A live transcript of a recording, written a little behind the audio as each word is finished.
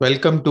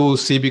Welcome to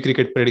CB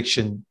Cricket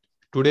Prediction.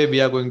 Today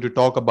we are going to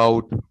talk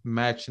about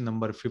match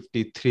number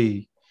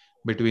 53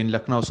 between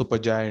Lucknow Super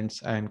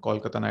Giants and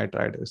Kolkata Knight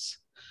Riders.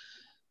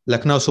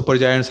 Lucknow Super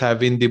Giants have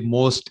been the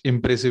most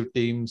impressive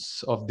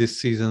teams of this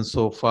season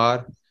so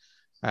far.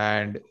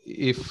 And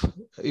if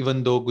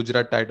even though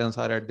Gujarat Titans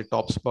are at the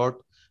top spot,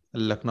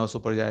 Lucknow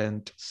Super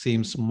Giant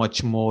seems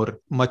much more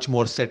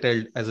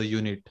settled as a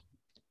unit.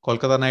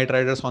 Kolkata Knight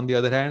Riders, on the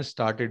other hand,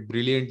 started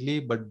brilliantly,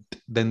 but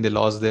then they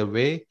lost their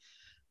way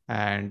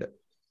and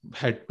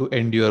had to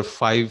endure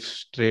five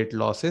straight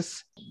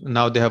losses.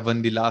 Now they have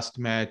won the last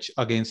match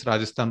against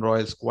Rajasthan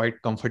Royals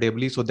quite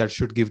comfortably, so that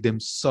should give them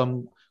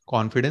some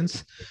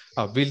confidence.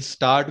 We'll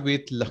start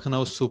with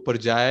Lucknow Super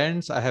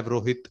Giants. I have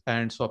Rohit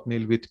and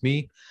Swapnil with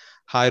me.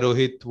 Hi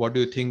Rohit, what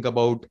do you think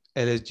about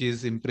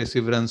LSG's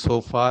impressive run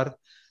so far?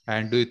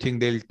 And do you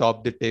think they'll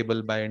top the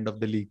table by end of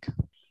the league?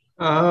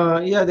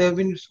 Yeah, they have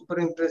been super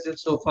impressive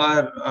so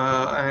far,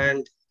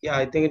 and yeah,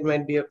 I think it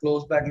might be a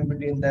close battle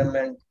between them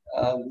and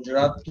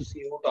Gujarat to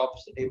see who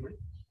tops the table.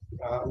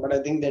 But I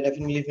think they're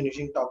definitely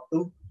finishing top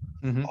two.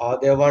 Mm-hmm.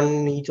 They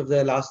won each of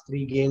their last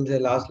three games. Their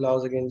last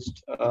loss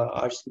against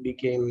RCB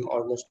came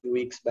almost 2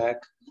 weeks back.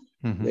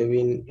 Mm-hmm. They've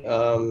been,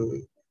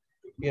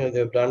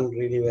 they've done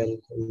really well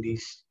in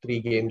these three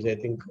games. I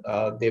think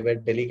they were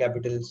Delhi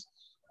Capitals,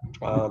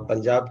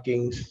 Punjab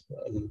Kings,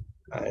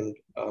 and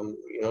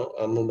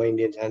Mumbai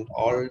Indians, and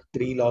all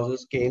three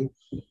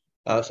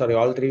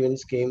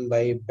wins came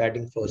by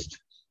batting first.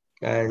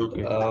 And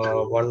Okay.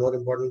 one more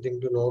important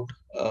thing to note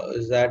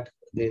is that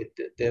they've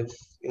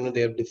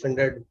they've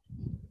defended,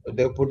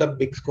 they've put up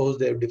big scores,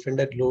 they've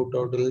defended low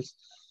totals,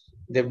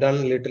 they've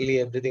done literally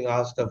everything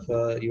asked of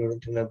a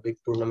unit in a big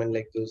tournament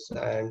like this,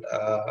 and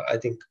I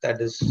think that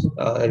is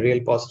a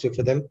real positive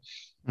for them.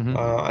 Mm-hmm.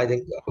 I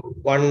think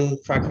one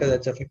factor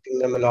that's affecting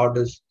them a lot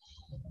is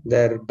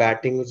their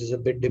batting, which is a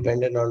bit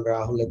dependent on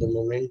Rahul at the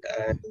moment,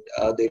 and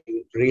they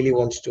really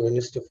wants to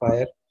finish to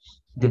fire.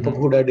 Deepak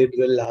Mm-hmm. Huda did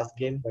well last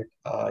game, but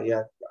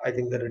yeah, I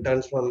think the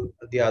returns from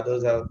the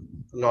others have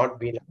not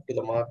been up to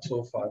the mark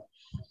so far.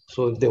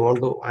 So if they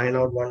want to iron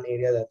out one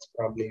area, that's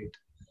probably it.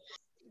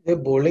 Their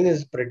bowling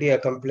is pretty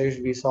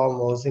accomplished. We saw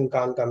Mohsin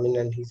Khan come in,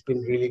 and he's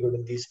been really good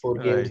in these four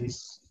games. Right.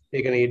 He's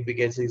taken 8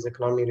 wickets. His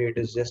economy rate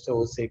is just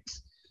over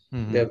six. They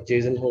Mm-hmm. have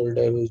Jason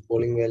Holder, who's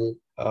bowling well.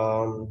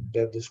 They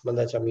have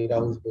Dushmanda Chamira,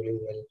 who's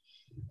bowling well.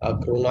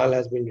 Kronal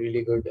has been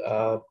really good.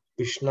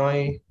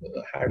 Bishnoi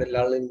had a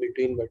lull in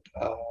between, but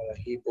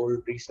he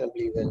bowled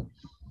reasonably well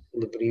in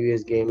the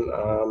previous game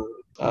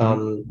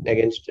Mm-hmm.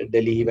 against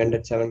Delhi. He went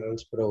at 7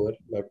 runs per over,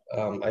 but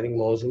I think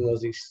Mohsin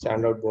was the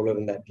standout bowler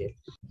in that game.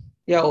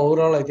 Yeah,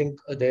 overall, I think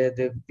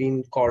they've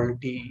been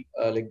quality,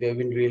 like they've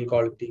been real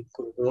quality.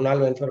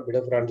 Kronal went for a bit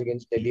of runs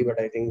against Delhi,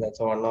 but I think that's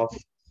a one-off.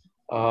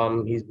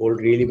 He's bowled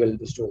really well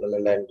this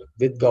tournament, and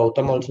with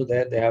Gautam also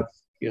there, they have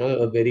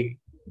a very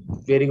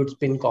good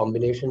spin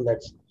combination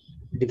that's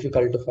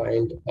difficult to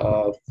find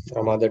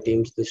from other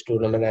teams this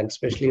tournament, and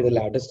especially the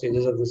latter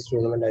stages of this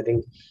tournament. I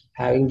think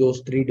having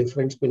those three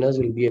different spinners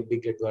will be a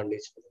big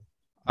advantage for them.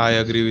 I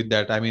agree with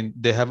that. I mean,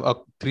 they have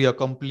three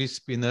accomplished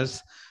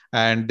spinners,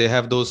 and they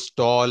have those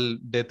tall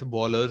death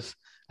bowlers.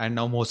 And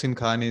now Mohsin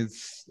Khan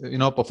is,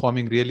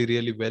 performing really,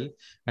 really well.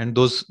 And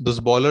those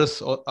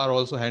bowlers are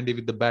also handy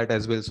with the bat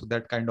as well. So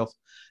that kind of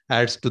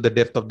adds to the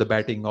depth of the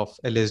batting of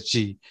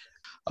LSG.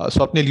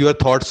 Swapnil, your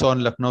thoughts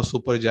on Lucknow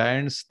Super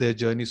Giants, their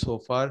journey so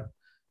far,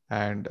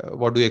 and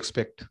what do you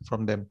expect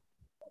from them?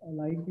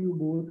 Like you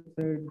both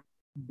said,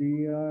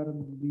 they are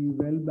the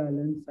well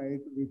balanced side,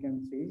 we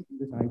can say,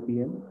 this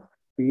IPL.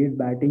 Be it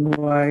batting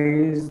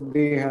wise,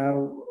 they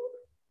have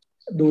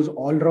those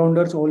all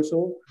rounders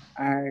also.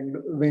 And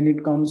when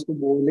it comes to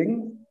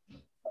bowling,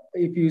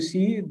 if you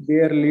see,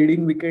 their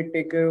leading wicket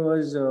taker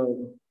was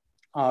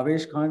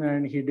Avesh Khan,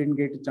 and he didn't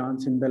get a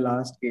chance in the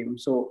last game.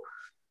 So,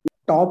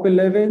 top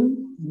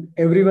 11,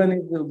 everyone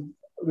is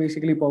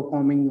basically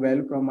performing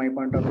well from my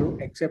point of view,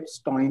 except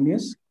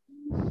Stoinis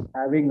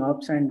having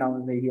ups and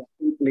downs. He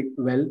hasn't clicked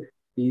well.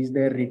 He's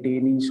there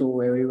retaining,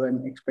 so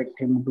everyone expect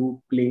him to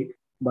play.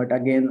 But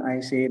again, I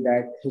say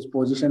that his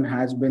position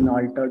has been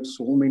altered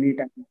so many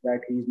times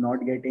that he's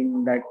not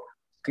getting that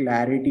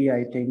clarity.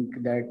 I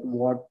think that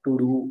what to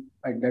do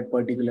at that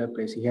particular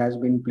place. He has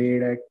been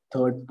played at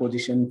third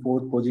position,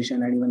 fourth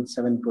position, and even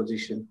seventh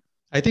position.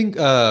 I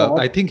Top,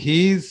 think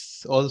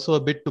he's also a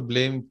bit to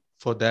blame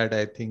for that.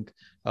 I think,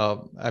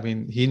 I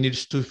mean, he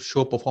needs to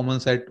show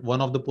performance at one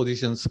of the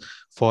positions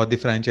for the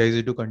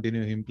franchisee to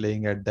continue him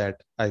playing at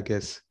that, I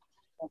guess.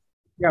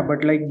 yeah,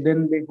 but like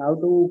then they have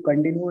to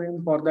continue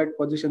him for that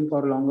position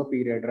for longer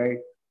period, right?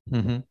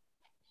 Mm-hmm.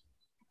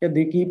 Yeah,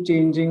 they keep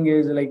changing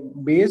is like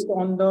based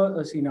on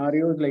the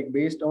scenarios, like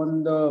based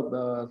on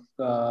the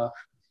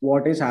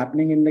what is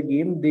happening in the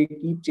game, they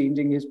keep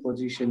changing his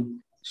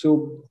position.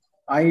 So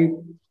I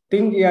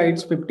think, yeah,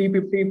 it's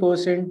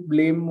 50-50%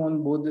 blame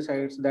on both the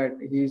sides that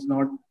he's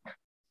not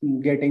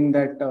getting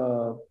that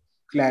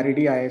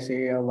clarity, I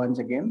say once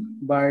again.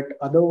 But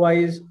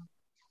otherwise,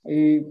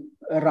 eh,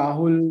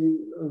 Rahul,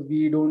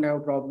 we don't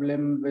have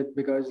problem with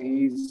because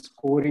he's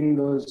scoring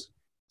those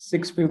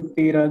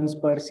 650 runs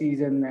per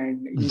season,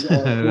 and he's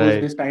close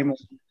Right. this time.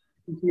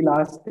 The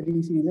last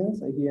 3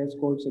 seasons, he has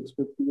scored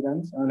 650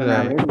 runs on an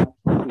Right. average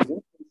last season.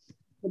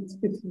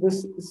 It's this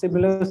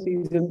similar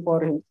season for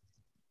him.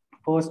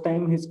 First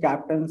time his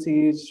captaincy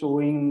is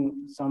showing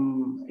some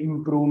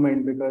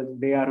improvement because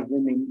they are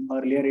winning.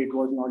 Earlier, it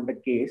was not the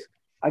case.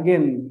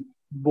 Again,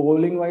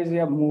 bowling wise,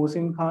 yeah,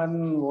 Mohsin Khan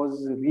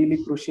was really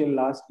crucial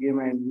last game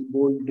and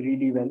bowled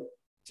really well.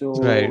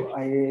 Right.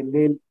 So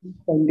they'll keep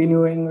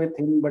continuing with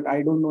him, but I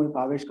don't know if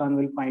Avesh Khan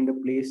will find a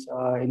place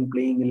in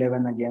playing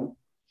 11 again.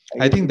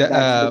 I think that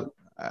That's the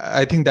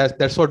I think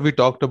that's what we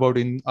talked about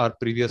in our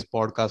previous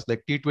podcast.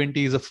 Like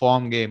T20 is a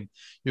form game.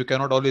 You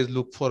cannot always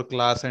look for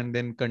class and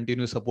then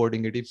continue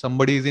supporting it. If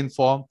somebody is in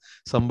form,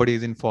 somebody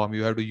is in form.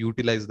 You have to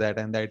utilize that.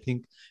 And I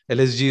think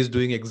LSG is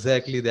doing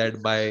exactly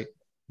that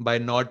by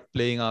not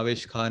playing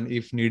Avesh Khan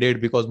if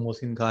needed, because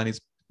Mohsin Khan is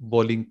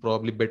bowling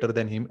probably better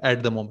than him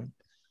at the moment.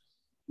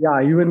 Yeah,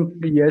 even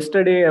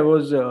yesterday I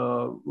was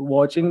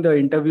watching the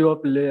interview of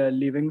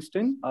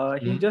Livingston.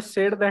 He Mhm. just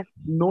said that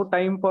no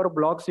time for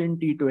blocks in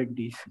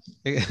T20s.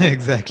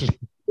 Exactly.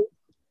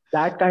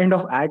 That kind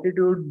of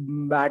attitude,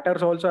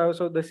 batters also have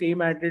so the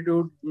same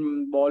attitude.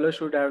 Bowlers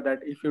should have that.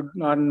 If you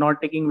are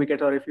not taking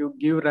wickets or if you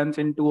give runs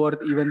in 2 or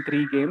even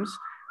 3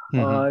 games,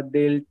 Mhm.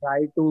 they'll try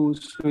to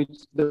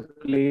switch the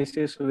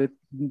places with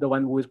the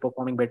one who is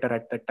performing better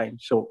at that time.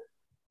 So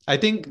I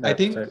that's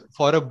think it.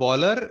 for a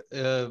bowler,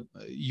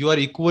 you are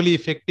equally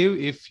effective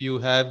if you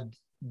have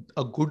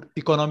a good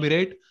economy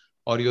rate,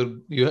 or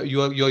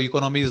your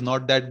economy is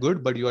not that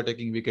good, but you are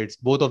taking wickets.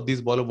 Both of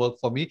these bowler work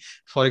for me.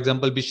 For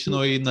example,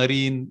 Bishnoi,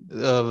 Nareen,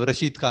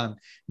 Rashid Khan.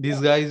 These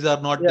guys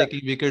are not Yeah.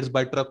 taking wickets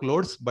by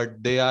truckloads, but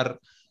they are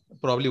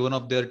probably one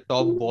of their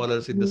top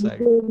bowlers in the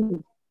side.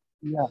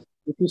 Yeah.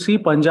 If you see,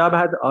 Punjab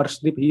had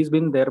Arshdeep, he's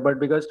been there, but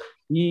because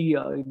he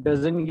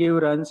doesn't give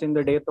runs in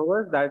the death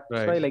overs, that's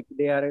why Right. like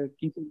they are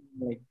keeping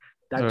like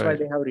that's why Right.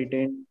 they have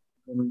retained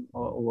him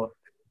over.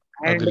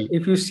 And Agree.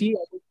 if you see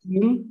as a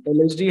team,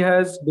 LSG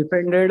has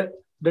defended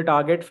the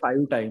target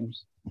 5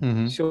 times.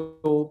 Mm-hmm.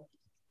 So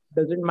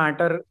doesn't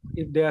matter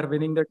if they are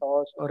winning the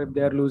toss or if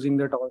they are losing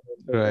the toss.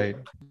 So Right.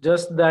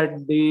 just that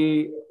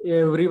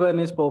everyone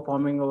is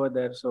performing over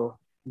there. So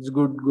it's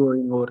good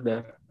going over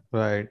there.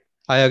 Right.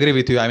 I agree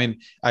with you. I mean,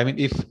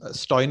 if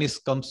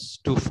Stoinis comes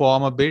to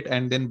form a bit,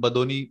 and then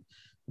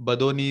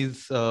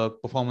Badoni's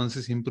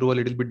performances improve a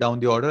little bit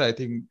down the order, I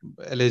think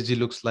LSG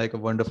looks like a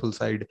wonderful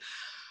side.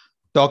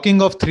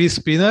 Talking of three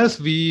spinners,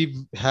 we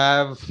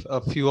have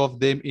a few of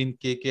them in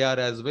KKR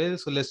as well.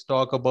 So let's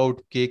talk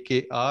about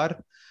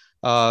KKR.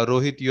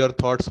 Rohit, your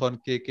thoughts on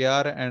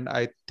KKR, and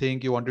I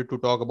think you wanted to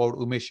talk about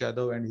Umesh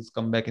Yadav and his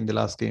comeback in the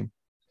last game.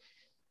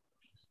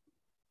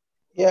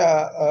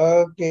 Yeah,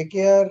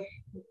 KKR,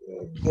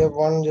 they've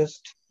won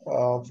just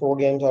 4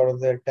 games out of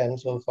their 10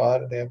 so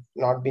far. They've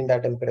not been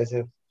that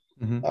impressive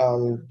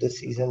Mm-hmm. this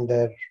season.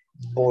 Their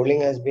bowling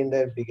has been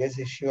their biggest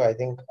issue. I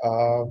think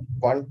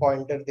one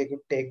pointer they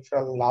could take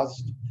from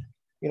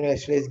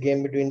yesterday's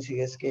game between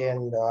CSK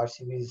and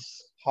RCB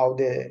is how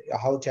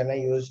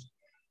Chennai used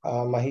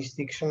Mahesh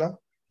Tikshana.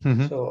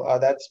 Mm-hmm. So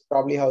that's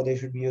probably how they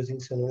should be using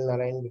Sunil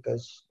Narayan,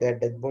 because their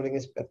death bowling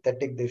is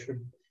pathetic. They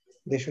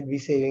should be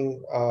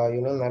saving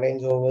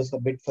Narayan's overs a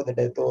bit for the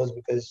death overs,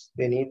 because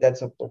they need that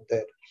support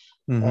there.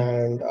 Mm-hmm.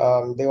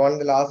 And they won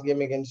the last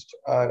game against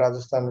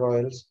Rajasthan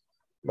Royals.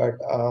 But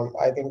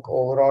I think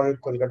overall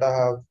Kolkata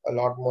have a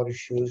lot more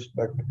issues.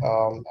 But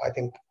I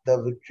think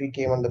the victory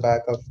came on the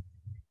back of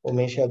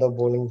Umesh Yadav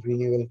bowling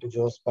really well to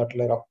Jose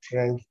Butler up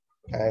front,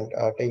 and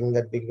taking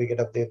that big wicket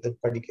of Devdutt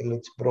Padikkal,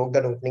 which broke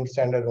that opening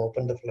standard and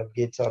opened the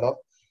floodgates sort of.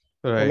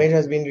 Right. Umesh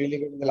has been really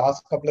good in the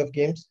last couple of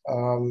games.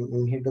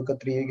 He took a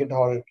 3 wicket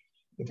haul,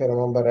 if I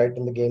remember right,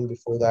 in the game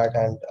before that,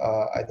 and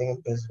I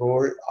think his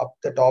role up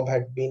the top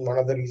had been one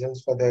of the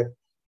reasons for their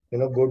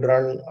good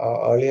run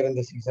earlier in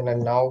the season.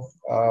 And now,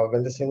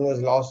 when the sin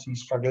was lost, he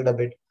struggled a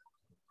bit.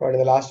 But in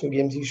the last 2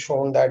 games, he's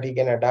shown that he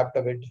can adapt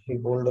a bit. He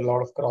bowled a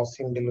lot of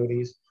crossing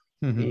deliveries.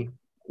 Mm-hmm. He,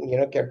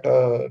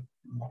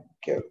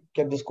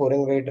 kept the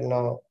scoring rate in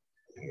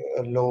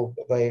low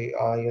by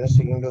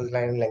sticking to his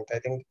line length. I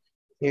think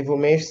if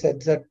Umesh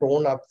sets a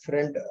tone up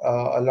front,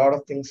 a lot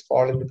of things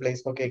fall into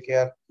place for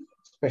KKR,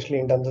 especially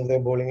in terms of their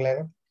bowling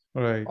lineup.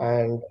 Right.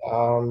 And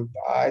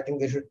I think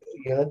they should,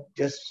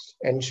 just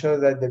ensure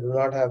that they do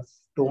not have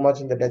too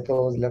much in the death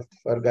overs left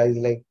for guys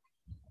like,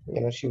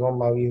 Shivam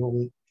Mavi,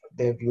 whom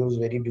they've used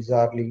very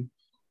bizarrely.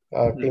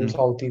 Tim Mm-hmm.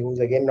 Southey, who's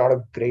again not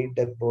a great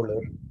death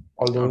bowler,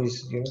 although Okay.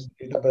 he's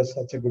built up as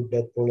such a good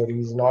death bowler.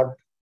 He's not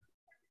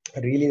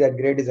really that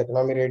great. His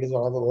economy rate is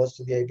one of the worst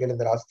in the IPL in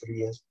the last 3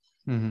 years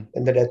Mm-hmm.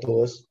 in the death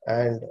overs.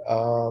 And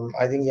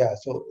I think, yeah,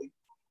 so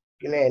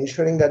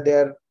ensuring that they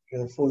are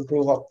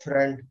foolproof up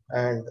front,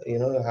 and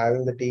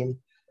having the team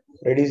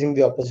reducing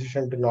the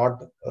opposition to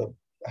not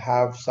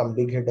have some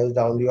big hitters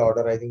down the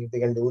order. I think if they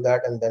can do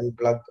that and then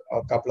plug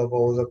a couple of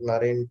overs of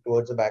Naren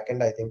towards the back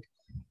end, I think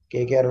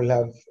KKR will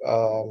have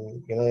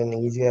an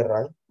easier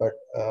run. But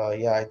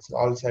yeah, it's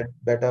all said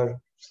better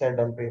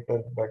said on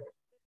paper, but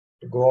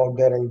to go out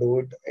there and do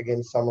it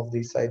against some of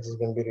these sides is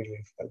going to be really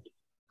difficult.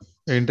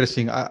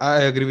 Interesting.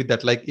 I agree with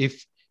that. Like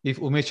if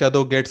Umesh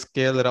Yadav gets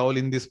KL Rahul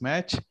in this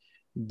match,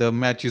 the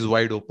match is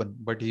wide open.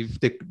 But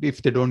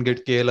if they don't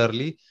get KL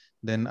early,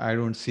 then I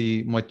don't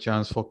see much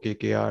chance for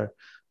KKR.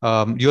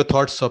 Your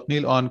thoughts,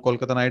 Swapnil, on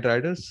Kolkata Knight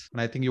Riders?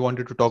 And I think you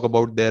wanted to talk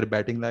about their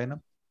batting lineup.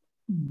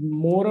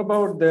 More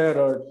about their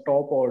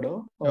top order.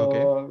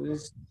 Okay.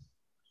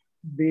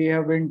 They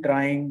have been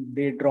trying.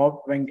 They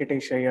dropped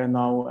Venkatesh Iyer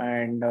now,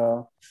 and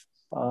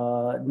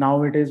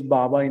now it is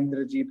Baba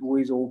Indrajit who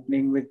is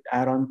opening with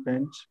Aaron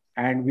Finch,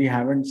 and we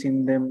haven't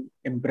seen them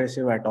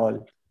impressive at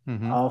all.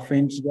 Mm-hmm.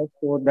 Finch just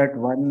scored that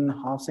one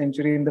half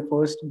century in the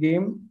first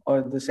game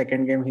or the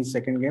second game, his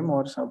second game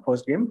or some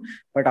first game.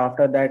 But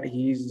after that,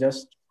 he's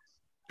just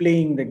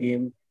playing the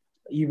game.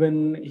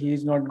 Even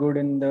he's not good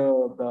in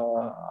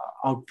the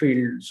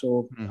outfield.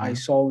 So I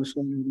saw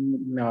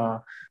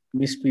some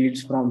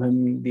misfields from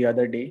him the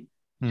other day.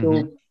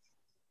 So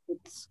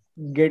it's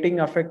getting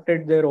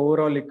affected their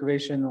overall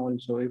equation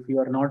also. If you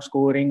are not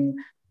scoring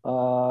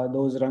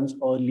those runs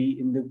early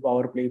in the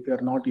power play, if you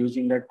are not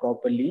using that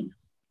properly,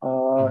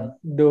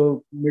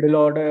 the middle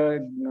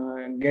order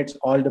gets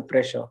all the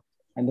pressure.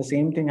 And the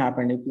same thing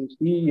happened. If you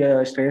see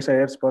Shreyas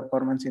Iyer's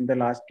performance in the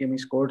last game, he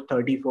scored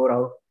 34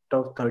 out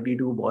of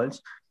 32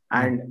 balls.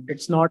 And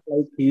it's not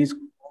like he's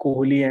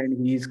Kohli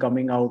and he's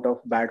coming out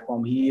of bad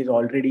form. He is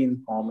already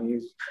in form.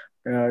 He's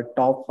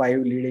top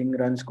 5 leading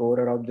run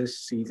scorer of this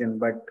season.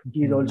 But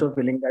he's also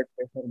feeling that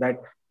pressure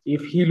that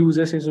if he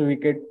loses his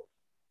wicket,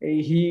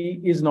 he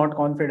is not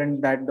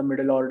confident that the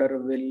middle order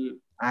will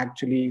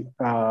actually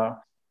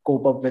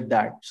cope up with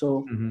that.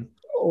 So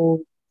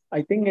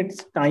I think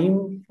it's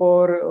time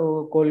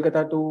for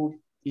Kolkata to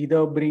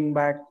either bring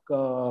back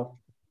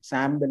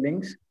Sam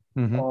Billings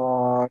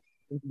or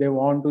if they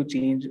want to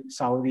change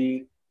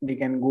Saudi, they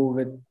can go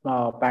with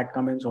Pat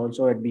Cummins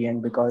also at the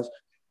end, because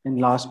in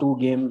last 2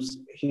 games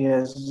he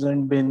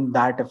hasn't been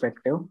that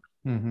effective.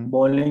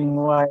 Bowling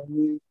wise,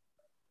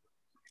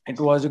 it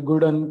was a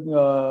good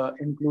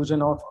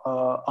inclusion of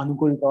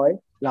Anukul Roy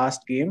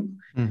last game.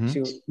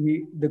 So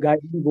the guy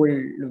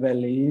bowled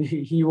well.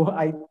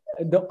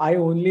 I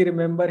only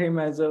remember him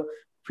as a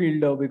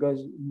fielder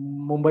because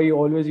Mumbai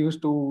always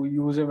used to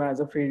use him as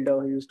a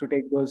fielder. He used to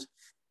take those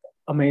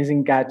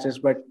amazing catches.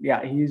 But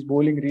yeah, he's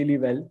bowling really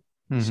well.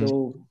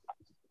 So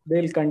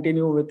they'll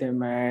continue with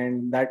him,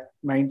 and that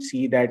might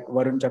see that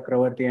Varun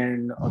Chakravarti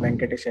and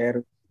Venkatesh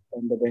Iyer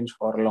on the bench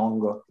for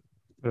longer.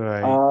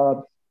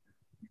 Right.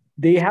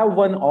 They have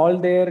won all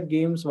their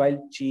games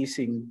while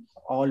chasing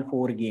all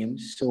 4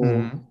 games. So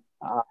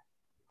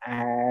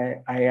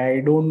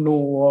I don't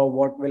know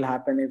what will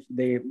happen if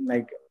they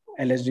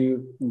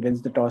LSG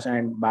wins the toss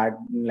and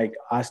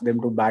ask them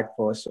to bat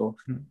first. So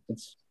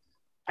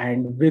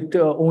and with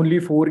only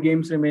 4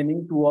 games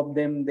remaining, 2 of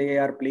them they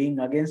are playing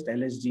against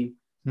LSG.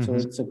 So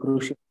it's a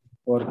crucial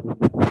for.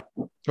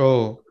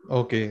 Oh,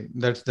 okay.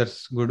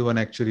 That's good one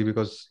actually,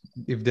 because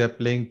if they are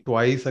playing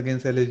twice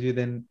against LSG,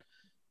 then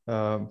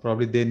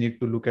probably they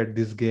need to look at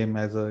this game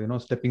as a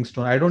stepping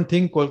stone. I don't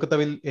think Kolkata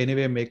will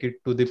anyway make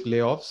it to the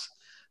playoffs,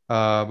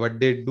 but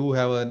they do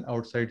have an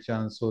outside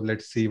chance. So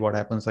let's see what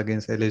happens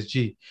against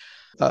LSG.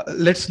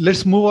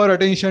 Let's move our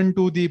attention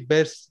to the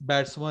best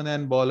batsmen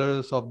and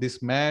bowlers of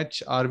this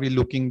match. Are we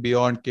looking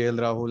beyond KL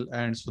Rahul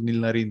and Sunil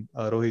Narine,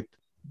 Rohit?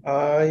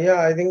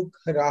 Yeah, I think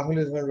Rahul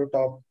is going to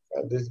top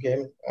this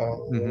game.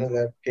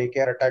 The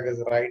KKR attack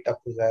is right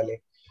up his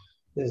alley.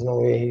 There's no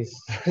way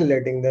he's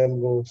letting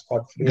them go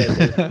scot-free. I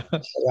think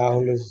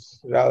Rahul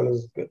is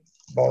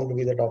bound to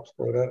be the top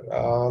scorer.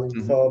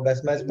 For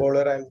best match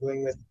bowler, I'm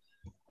going with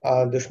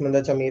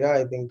Dushmantha Chameera.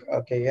 I think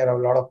KKR have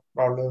a lot of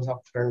problems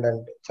up front,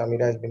 and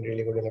Chameera has been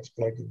really good in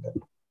exploiting them.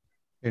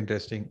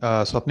 Interesting.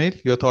 Swapnil,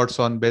 your thoughts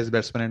on best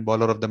batsman and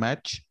bowler of the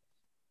match?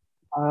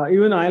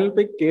 Even I'll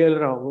pick KL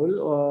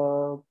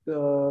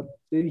Rahul.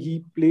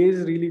 He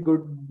plays really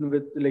good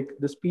with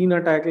the spin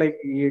attack.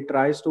 He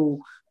tries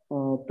to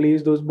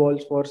place those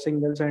balls for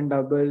singles and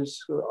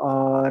doubles,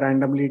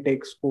 randomly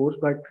takes fours,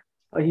 but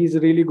he's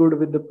really good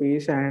with the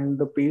pace, and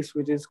the pace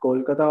which is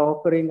Kolkata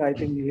offering, I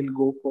think he'll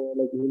go for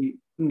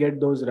he'll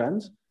get those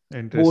runs.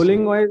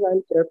 Bowling wise,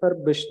 I'll prefer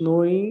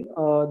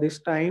Bishnoi this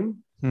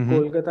time.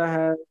 Kolkata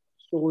has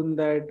shown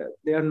that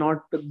they are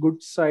not a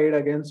good side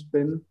against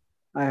spin.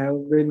 I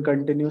have been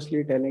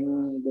continuously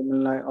telling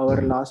them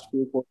our last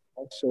few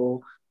podcasts,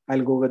 so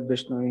I'll go with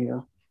Bishnoi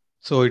here.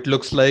 So it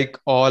looks like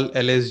all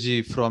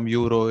LSG from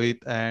you, Rohit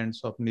and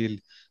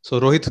Swapnil. So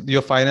Rohit,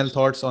 your final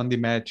thoughts on the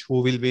match. Who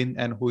will win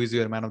and who is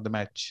your man of the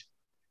match?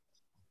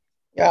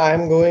 Yeah,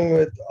 I'm going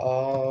with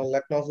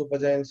Lucknow Super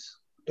Giants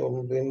to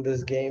win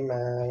this game,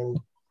 and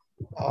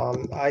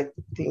I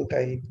think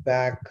I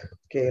back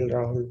KL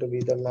Rahul to be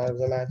the man of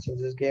the match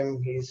in this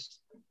game. He's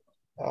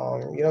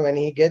when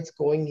he gets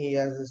going, he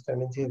has this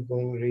tendency of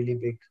going really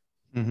big.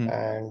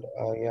 And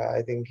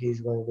I think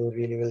he's going to do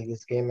really well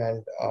this game.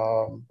 And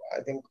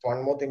I think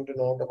one more thing to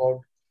note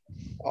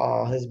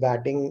about his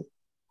batting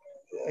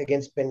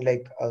against spin,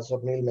 like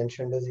Swapnil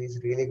mentioned, is he's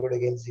really good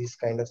against these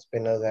kind of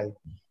spinners. And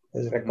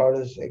His record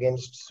is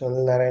against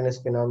Sunil Narayan is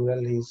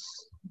phenomenal. He's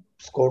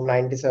scored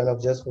 97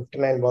 of just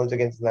 59 balls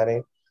against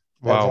Narayan.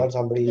 That's Wow. not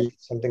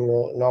something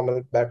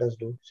normal batters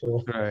do.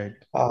 So, Right.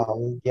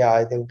 yeah,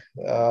 I think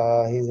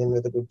he's in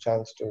with a good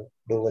chance to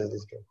do well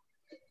this game.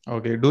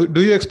 Okay.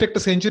 Do you expect a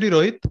century,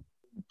 Rohit?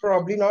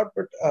 Probably not,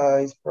 but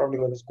he's probably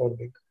going to score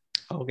big.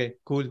 Okay,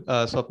 cool.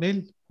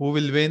 Swapnil, who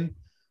will win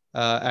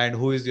and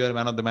who is your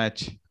man of the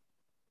match?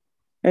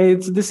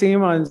 It's the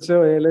same answer.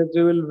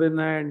 LSG will win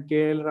and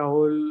KL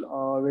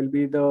Rahul will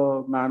be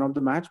the man of the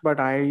match. But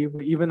I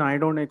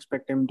don't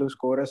expect him to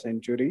score a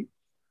century.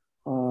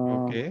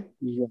 Okay,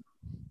 Yeah.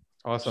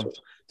 awesome.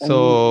 And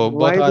So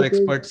why?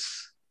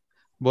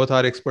 both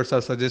our experts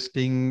are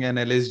suggesting an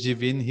LSG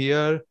win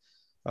here,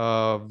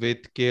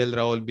 with KL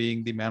Rahul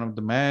being the man of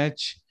the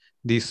match.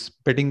 These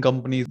betting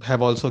companies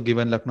have also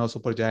given Lucknow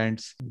Super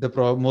Giants the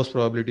most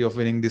probability of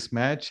winning this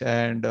match,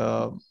 and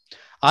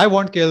I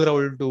want KL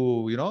Rahul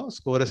to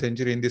score a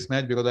century in this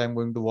match because I'm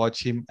going to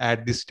watch him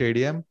at this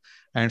stadium,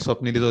 and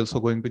Swapnil is also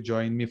going to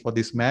join me for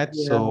this match.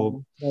 Yeah,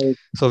 right.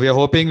 So we are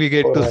hoping we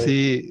get to Right.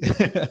 see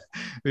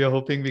we are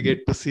hoping we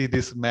get to see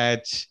this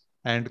match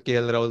and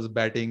KL Rahul's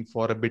batting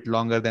for a bit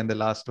longer than the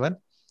last one.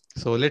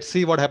 So let's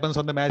see what happens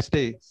on the match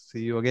day.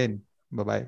 See you again. Bye bye.